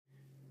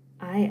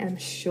I am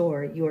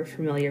sure you are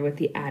familiar with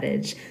the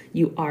adage,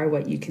 you are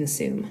what you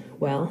consume.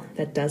 Well,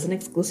 that doesn't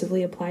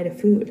exclusively apply to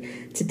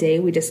food.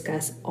 Today we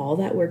discuss all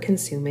that we're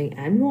consuming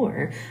and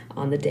more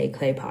on the Day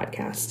Clay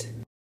podcast.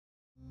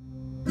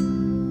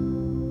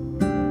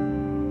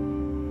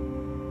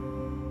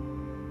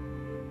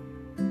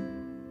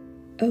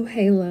 Oh,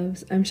 hey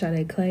loves, I'm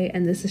Sade Clay,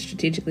 and this is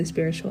Strategically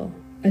Spiritual,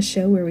 a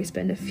show where we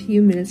spend a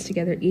few minutes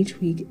together each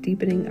week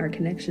deepening our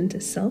connection to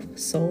self,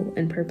 soul,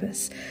 and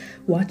purpose.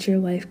 Watch your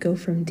life go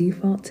from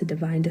default to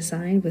divine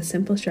design with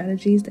simple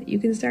strategies that you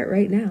can start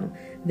right now.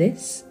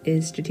 This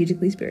is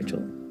Strategically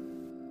Spiritual.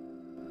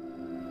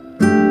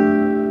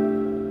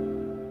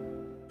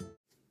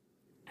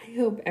 I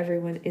hope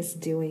everyone is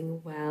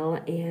doing well,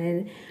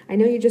 and I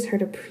know you just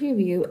heard a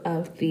preview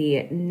of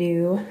the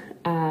new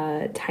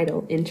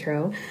title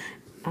intro.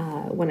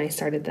 When I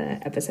started the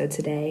episode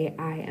today,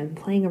 I am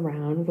playing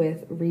around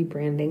with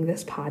rebranding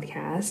this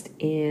podcast,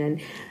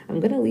 and I'm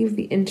going to leave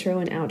the intro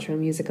and outro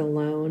music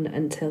alone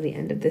until the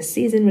end of this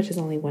season, which is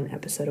only one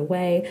episode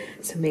away.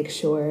 So make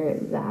sure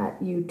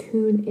that you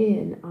tune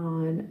in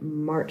on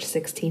March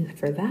 16th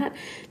for that.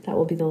 That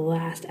will be the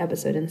last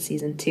episode in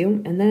season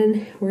 2. And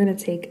then we're going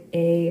to take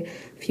a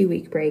few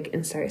week break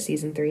and start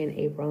season 3 in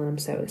April. And I'm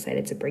so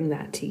excited to bring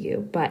that to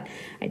you. But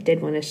I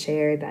did want to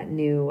share that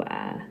new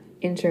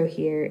intro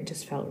here. It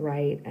just felt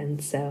right,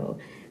 and so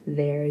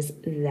there's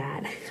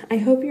that. I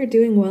hope you're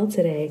doing well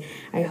today.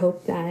 I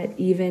hope that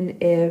even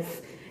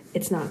if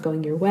it's not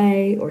going your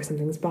way or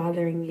something's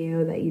bothering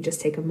you, that you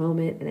just take a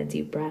moment and a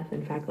deep breath.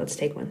 In fact, let's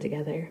take one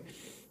together.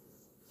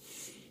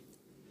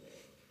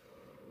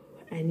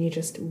 And you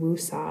just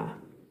woo-saw.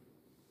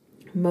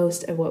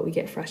 Most of what we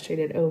get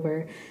frustrated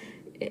over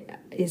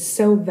is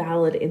so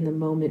valid in the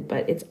moment,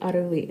 but it's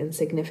utterly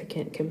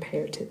insignificant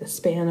compared to the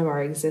span of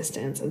our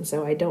existence. And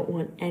so I don't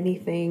want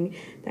anything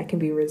that can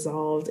be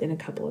resolved in a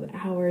couple of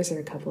hours or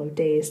a couple of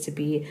days to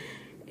be,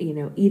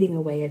 eating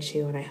away at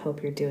you. And I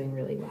hope you're doing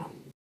really well.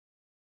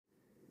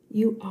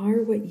 You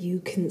are what you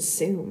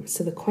consume.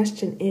 So the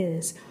question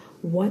is,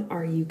 what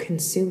are you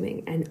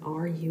consuming, and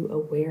are you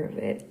aware of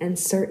it? And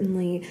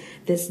certainly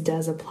this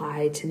does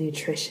apply to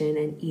nutrition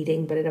and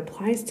eating, but it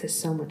applies to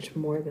so much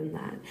more than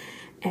that.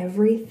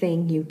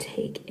 Everything you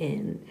take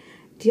in.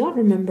 Do y'all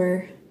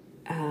remember,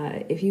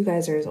 if you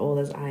guys are as old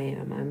as I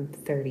am, I'm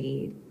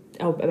 30,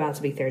 about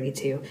to be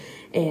 32,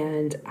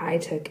 and I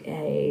took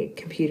a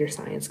computer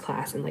science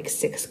class in like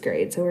 6th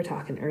grade, so we're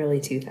talking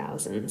early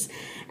 2000s,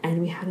 and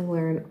we had to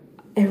learn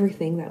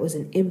everything that was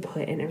an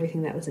input and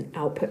everything that was an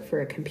output for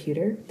a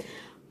computer.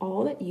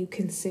 All that you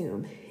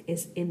consume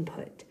is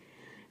input.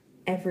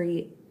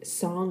 Every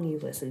song you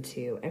listen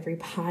to, every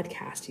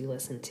podcast you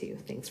listen to,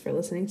 thanks for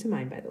listening to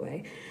mine, by the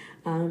way,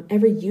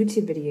 every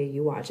YouTube video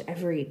you watch,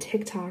 every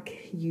TikTok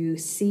you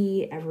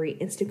see, every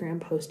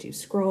Instagram post you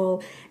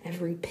scroll,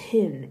 every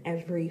pin,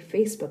 every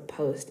Facebook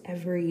post,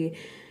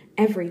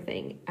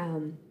 everything,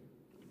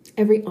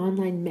 every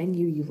online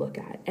menu you look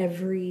at,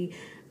 every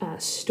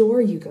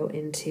store you go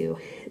into,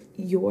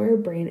 your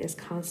brain is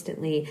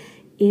constantly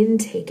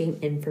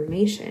intaking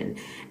information.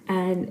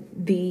 And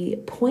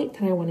the point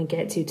that I want to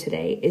get to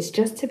today is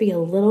just to be a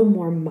little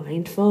more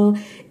mindful,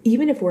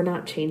 even if we're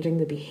not changing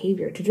the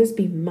behavior, to just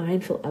be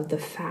mindful of the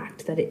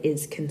fact that it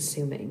is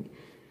consuming.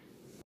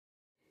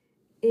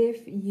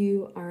 If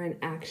you are an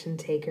action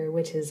taker,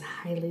 which is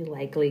highly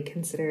likely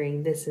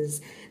considering this is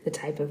the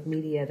type of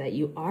media that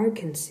you are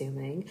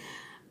consuming,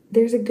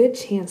 there's a good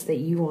chance that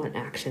you want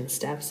action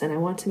steps, and I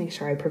want to make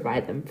sure I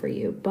provide them for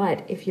you.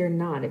 But if you're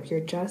not, if you're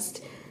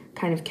just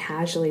kind of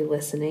casually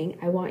listening,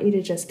 I want you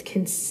to just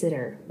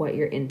consider what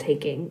you're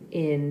intaking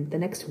in the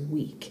next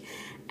week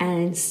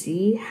and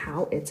see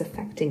how it's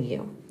affecting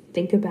you.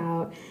 Think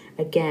about,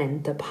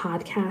 again, the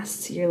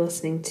podcasts you're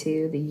listening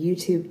to, the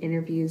YouTube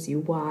interviews you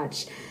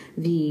watch,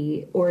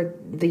 the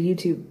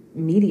YouTube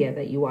media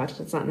that you watch.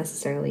 That's not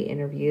necessarily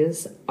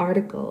interviews,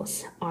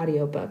 articles,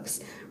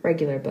 audiobooks,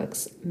 regular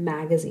books,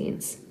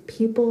 magazines,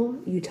 people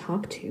you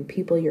talk to,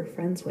 people you're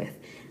friends with,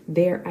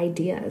 their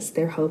ideas,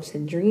 their hopes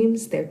and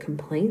dreams, their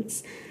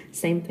complaints.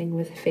 Same thing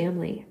with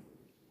family.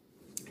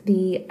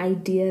 The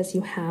ideas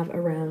you have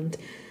around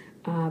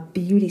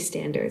beauty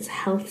standards,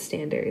 health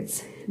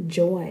standards,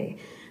 joy,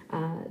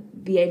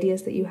 the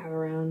ideas that you have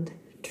around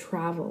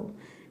travel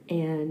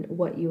and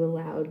what you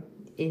allowed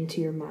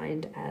into your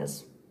mind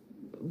as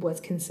what's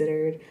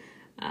considered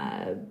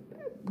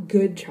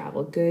good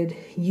travel, good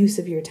use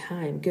of your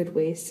time, good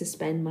ways to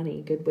spend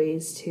money, good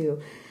ways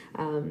to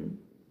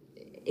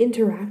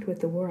interact with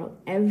the world.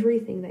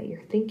 Everything that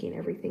you're thinking,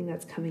 everything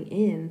that's coming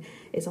in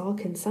is all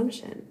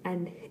consumption.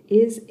 And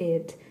is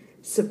it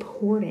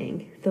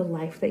supporting the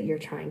life that you're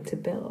trying to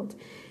build?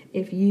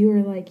 If you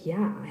are like,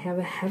 yeah, I have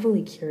a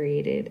heavily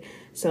curated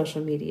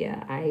social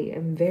media, I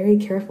am very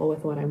careful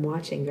with what I'm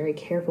watching, very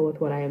careful with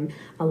what I'm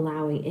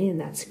allowing in,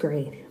 that's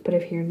great. But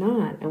if you're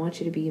not, I want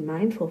you to be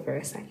mindful for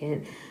a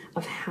second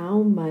of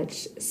how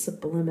much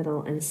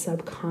subliminal and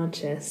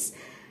subconscious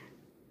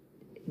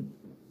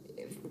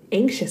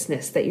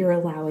anxiousness that you're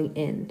allowing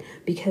in,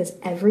 because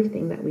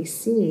everything that we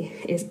see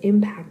is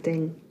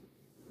impacting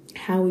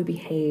how we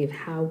behave,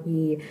 how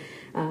we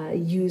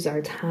use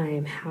our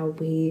time, how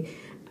we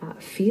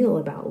feel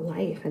about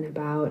life and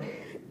about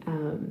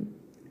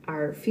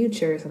our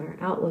futures and our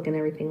outlook and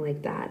everything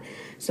like that.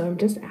 So I'm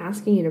just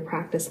asking you to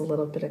practice a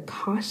little bit of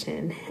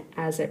caution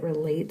as it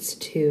relates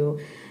to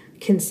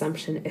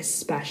consumption,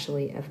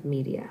 especially of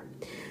media.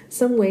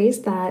 Some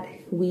ways that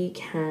we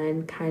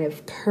can kind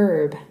of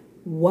curb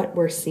what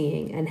we're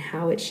seeing and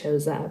how it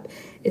shows up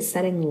is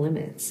setting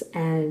limits.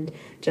 And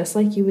just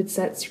like you would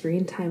set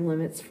screen time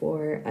limits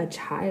for a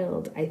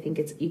child, I think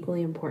it's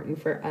equally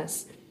important for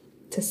us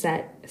to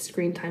set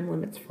screen time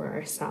limits for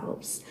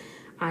ourselves.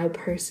 I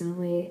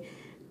personally,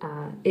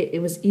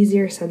 it was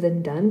easier said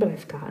than done, but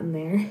I've gotten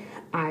there.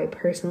 I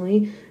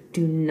personally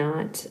do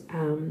not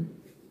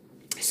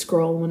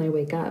scroll when I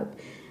wake up.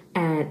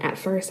 And at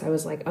first I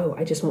was like, oh,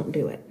 I just won't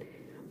do it.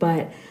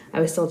 But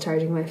I was still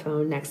charging my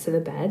phone next to the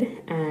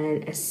bed.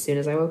 And as soon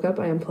as I woke up,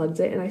 I unplugged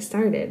it and I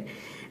started.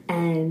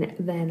 And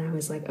then I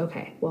was like,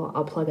 okay, well,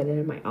 I'll plug it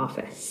in my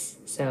office.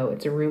 So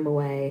it's a room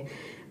away.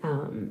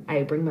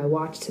 I bring my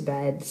watch to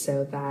bed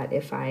so that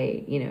if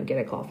I, get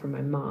a call from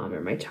my mom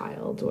or my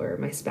child or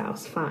my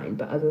spouse, fine.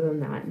 But other than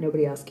that,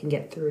 nobody else can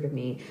get through to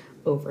me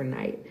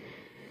overnight.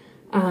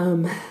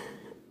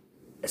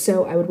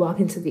 So I would walk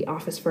into the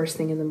office first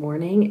thing in the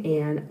morning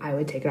and I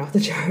would take it off the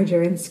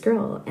charger and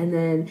scroll. And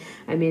then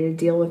I made a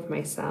deal with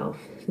myself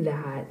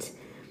that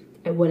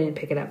I wouldn't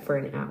pick it up for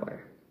an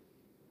hour.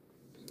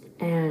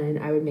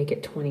 And I would make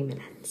it 20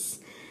 minutes.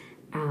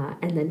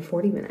 And then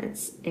 40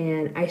 minutes.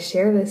 And I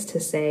share this to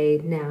say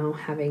now,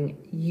 having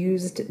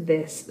used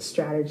this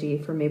strategy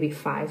for maybe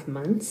 5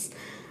 months,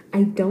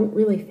 I don't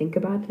really think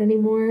about it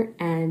anymore.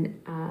 And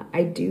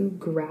I do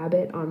grab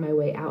it on my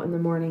way out in the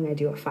morning. I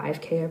do a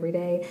 5K every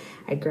day.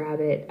 I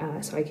grab it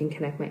so I can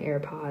connect my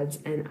AirPods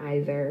and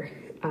either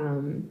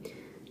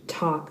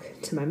talk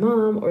to my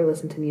mom or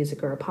listen to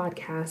music or a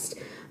podcast.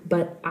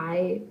 But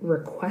I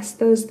request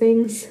those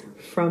things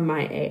from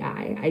my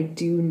AI. I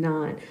do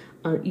not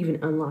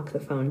even unlock the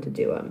phone to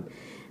do them.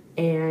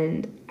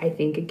 And I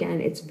think,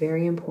 again, it's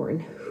very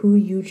important who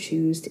you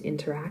choose to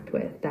interact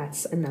with.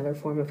 That's another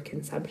form of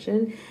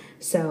consumption.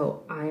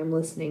 So I am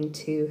listening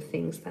to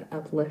things that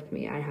uplift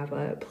me. I have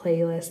a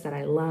playlist that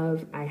I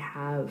love. I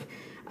have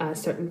a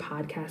certain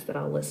podcast that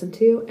I'll listen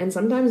to. And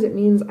sometimes it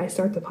means I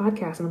start the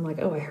podcast and I'm like,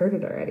 oh, I heard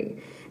it already.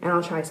 And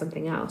I'll try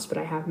something else. But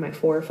I have my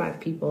 4 or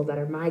 5 people that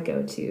are my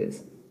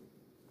go-tos.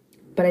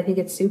 But I think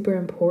it's super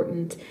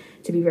important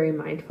to be very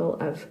mindful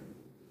of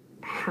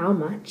how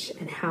much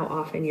and how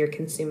often you're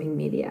consuming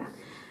media.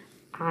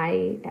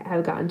 I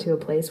have gotten to a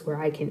place where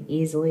I can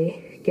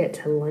easily get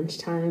to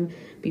lunchtime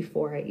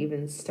before I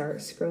even start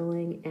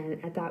scrolling.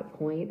 And at that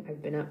point,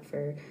 I've been up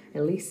for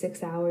at least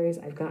 6 hours.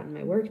 I've gotten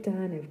my work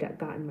done. I've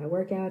gotten my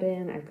workout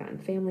in. I've gotten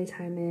family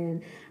time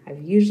in.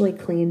 I've usually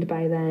cleaned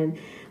by then.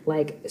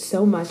 Like,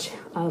 so much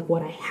of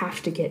what I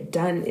have to get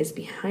done is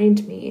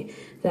behind me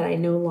that I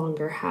no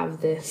longer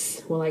have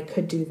this, well, I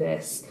could do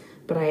this,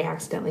 but I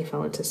accidentally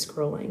fell into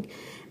scrolling.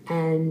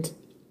 And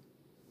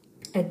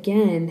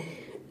again,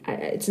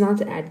 it's not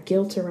to add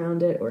guilt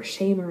around it or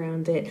shame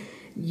around it.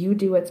 You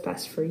do what's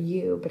best for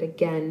you. But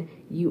again,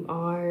 you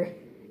are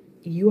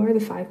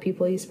the 5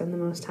 people you spend the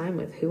most time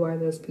with. Who are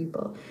those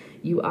people?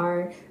 You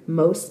are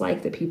most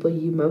like the people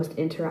you most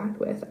interact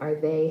with. Are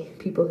they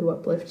people who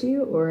uplift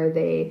you, or are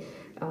they,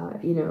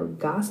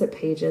 gossip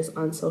pages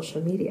on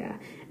social media?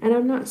 And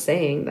I'm not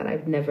saying that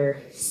I've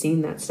never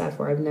seen that stuff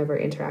or I've never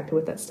interacted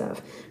with that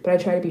stuff, but I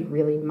try to be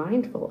really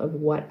mindful of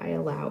what I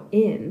allow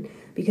in,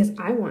 because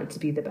I want to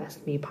be the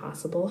best me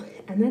possible.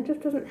 And that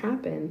just doesn't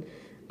happen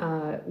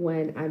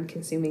when I'm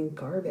consuming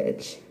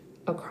garbage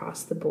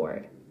across the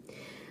board.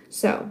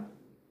 So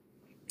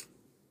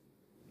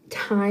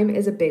time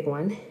is a big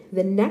one.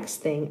 The next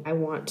thing I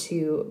want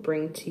to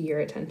bring to your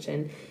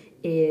attention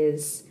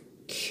is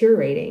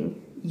curating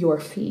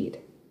your feed.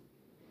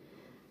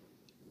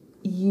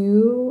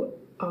 You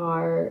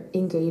are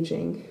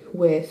engaging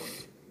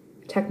with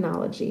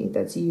technology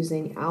that's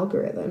using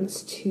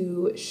algorithms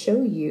to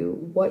show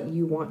you what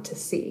you want to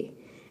see,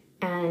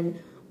 and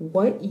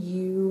what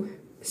you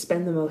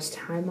spend the most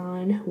time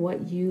on,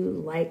 what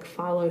you like,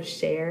 follow,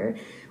 share,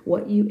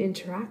 what you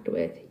interact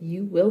with,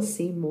 you will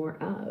see more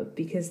of,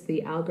 because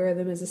the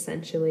algorithm is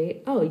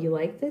essentially, oh, you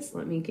like this?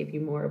 Let me give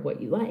you more of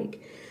what you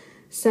like.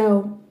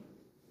 So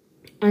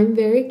I'm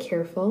very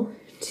careful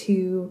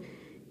to,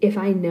 if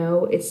I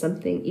know it's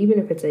something, even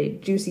if it's a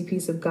juicy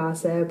piece of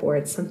gossip or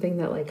it's something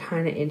that like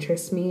kind of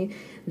interests me,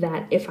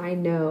 that if I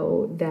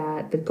know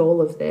that the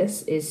goal of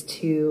this is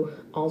to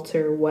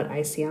alter what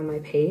I see on my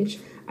page,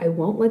 I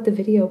won't let the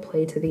video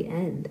play to the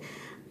end.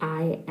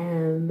 I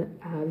am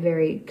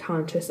very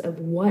conscious of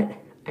what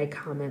I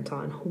comment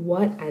on,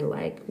 what I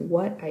like,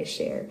 what I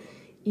share,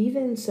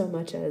 even so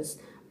much as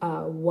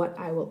what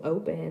I will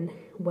open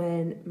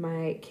when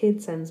my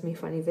kid sends me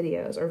funny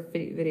videos or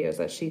videos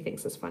that she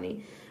thinks is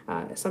funny.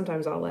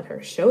 Sometimes I'll let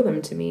her show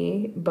them to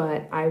me,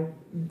 but I'm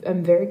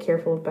very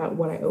careful about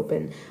what I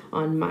open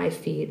on my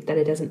feed, that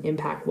it doesn't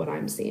impact what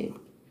I'm seeing.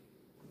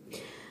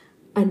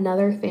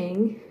 Another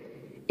thing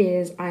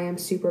is I am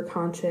super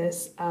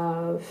conscious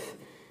of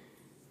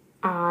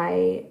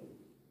I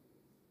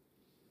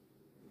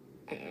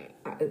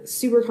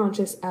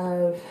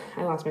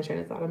lost my train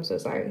of thought. I'm so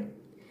sorry.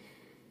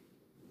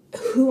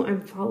 Who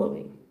I'm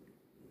following.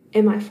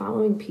 Am I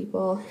following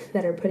people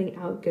that are putting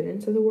out good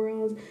into the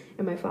world?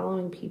 Am I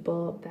following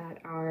people that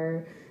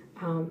are,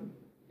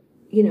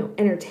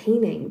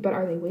 entertaining, but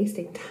are they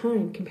wasting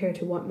time compared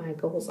to what my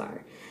goals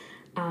are?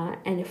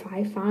 And if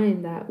I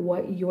find that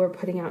what you're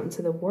putting out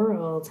into the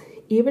world,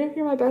 even if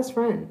you're my best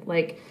friend,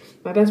 like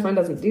my best friend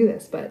doesn't do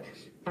this, but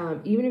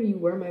even if you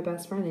were my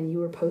best friend and you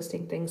were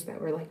posting things that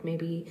were like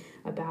maybe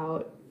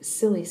about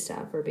silly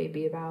stuff or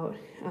maybe about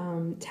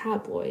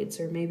tabloids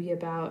or maybe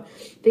about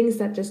things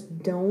that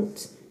just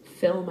don't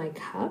fill my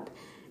cup,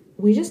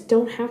 we just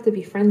don't have to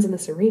be friends in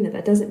this arena.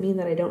 That doesn't mean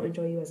that I don't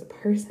enjoy you as a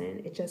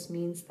person. It just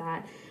means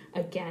that,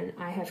 again,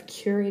 I have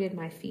curated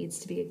my feeds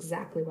to be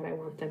exactly what I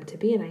want them to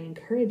be, and I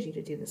encourage you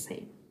to do the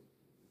same.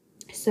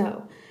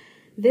 So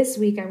this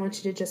week, I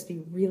want you to just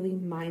be really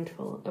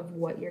mindful of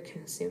what you're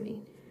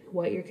consuming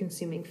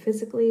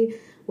physically,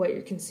 what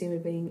you're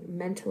consuming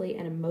mentally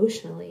and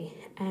emotionally.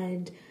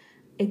 And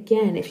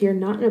again, if you're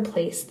not in a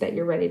place that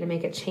you're ready to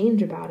make a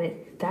change about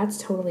it, that's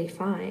totally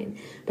fine.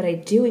 But I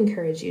do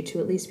encourage you to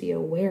at least be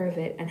aware of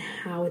it and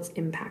how it's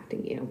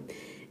impacting you.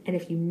 And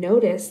if you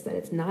notice that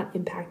it's not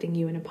impacting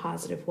you in a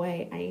positive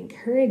way, I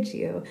encourage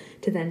you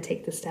to then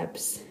take the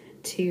steps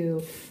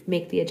to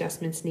make the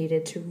adjustments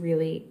needed to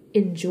really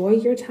enjoy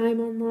your time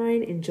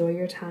online, enjoy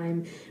your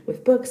time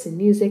with books and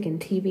music and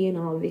TV and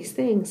all of these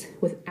things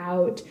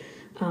without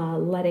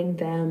letting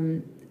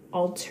them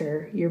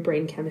alter your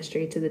brain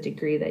chemistry to the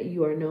degree that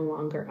you are no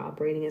longer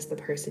operating as the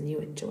person you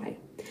enjoy.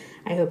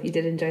 I hope you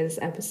did enjoy this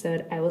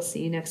episode. I will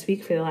see you next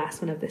week for the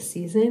last one of this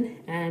season.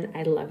 And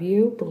I love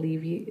you,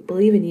 believe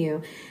in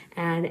you,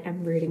 and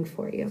am rooting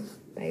for you.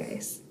 Bye,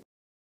 guys.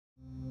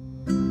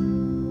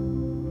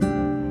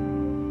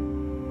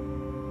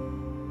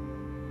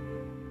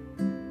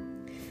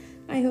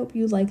 I hope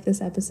you liked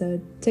this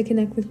episode. To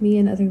connect with me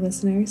and other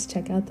listeners,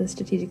 check out the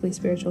Strategically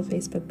Spiritual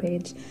Facebook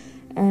page.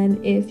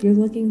 And if you're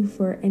looking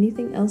for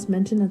anything else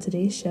mentioned on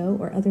today's show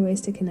or other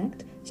ways to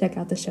connect, check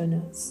out the show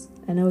notes.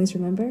 And always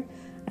remember,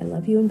 I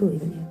love you and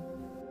believe in you.